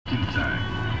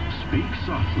Speak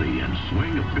softly and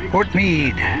swing a big Fort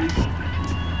Meade.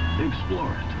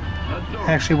 Explore it.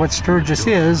 Actually, what Sturgis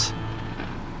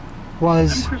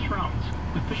was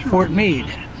Fort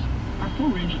Meade.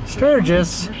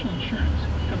 Sturgis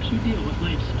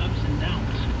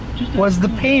was the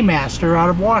paymaster out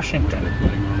of Washington.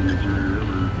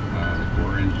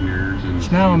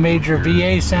 It's now a major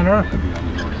VA center.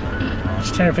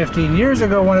 It's 10 or 15 years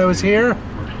ago when I was here,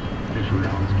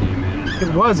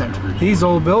 it wasn't. These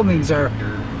old buildings are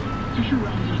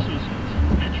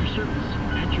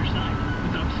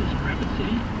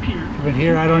been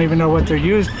here. I don't even know what they're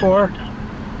used for.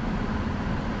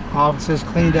 Offices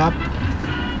cleaned up.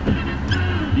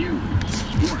 News,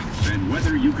 sports, and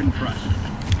weather you can trust.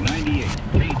 98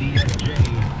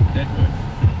 KDSJ Deadwood.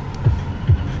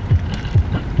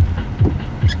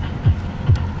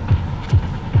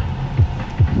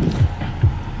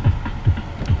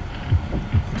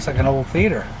 Looks like an old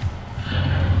theater.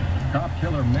 Cop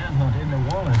killer manhunt in New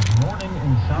Orleans, morning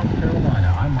in South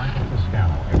Carolina. I'm Michael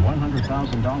Toscano. A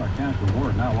 $100,000 cash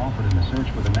reward now offered in the search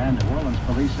for the man New Orleans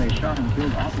police say shot and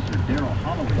killed Officer Darrell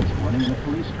Holloway this morning in a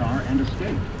police car and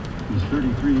escaped. He's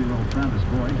 33-year-old Travis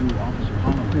Boyd, who Officer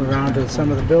Holloway... Around to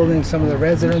some of the buildings, some of the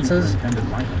residences. Superintendent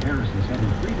Michael Harrison said he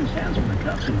freed his hands from the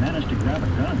cuffs and managed to grab a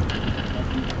gun.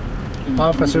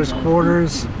 Officers'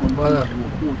 quarters,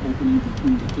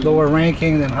 lower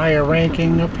ranking than higher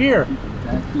ranking up here.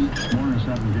 Mourners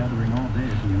have been gathering all day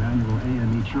at the Emmanuel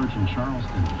AME Church in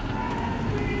Charleston,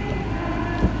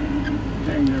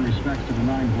 paying their respects to the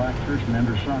 9 black church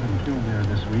members shot and killed there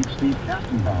this week. Steve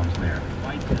Kastenbaum's there.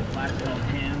 White and black held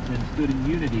hands and stood in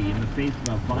unity in the face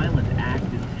of a violent act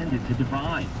intended to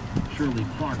divide. Shirley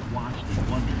Clark watched and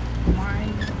wondered.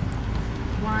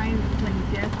 Why, when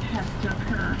death has to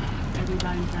occur,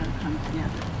 everybody's got to come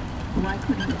together? Why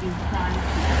couldn't it be crimes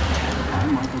together?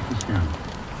 I'm Michael Toscano.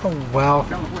 Oh well,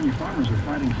 California farmers are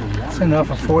fighting for water. that's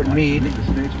enough of Fort Meade.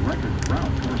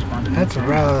 That's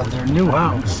rather their new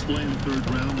house. Playing third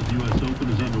round of the U.S. Open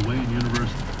is underway in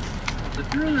University. The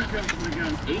thriller comes from a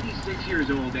gun 86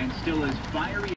 years old and still as fiery